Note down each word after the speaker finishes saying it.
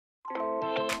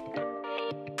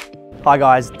Hi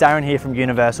guys, Darren here from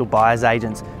Universal Buyers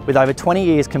Agents. With over 20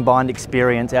 years combined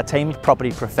experience, our team of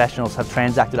property professionals have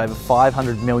transacted over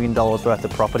 $500 million worth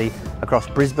of property across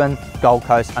Brisbane, Gold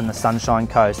Coast and the Sunshine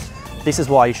Coast. This is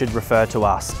why you should refer to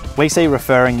us. We see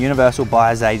referring Universal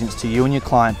Buyers Agents to you and your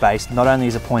client base not only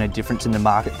as a point of difference in the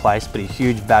marketplace, but a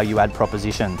huge value add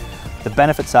proposition. The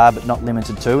benefits are, but not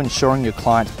limited to, ensuring your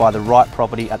clients buy the right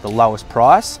property at the lowest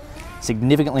price,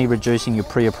 significantly reducing your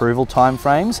pre-approval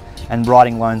timeframes and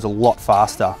writing loans a lot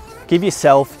faster. Give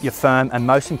yourself, your firm and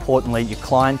most importantly your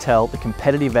clientele the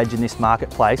competitive edge in this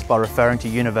marketplace by referring to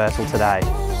Universal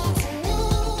today.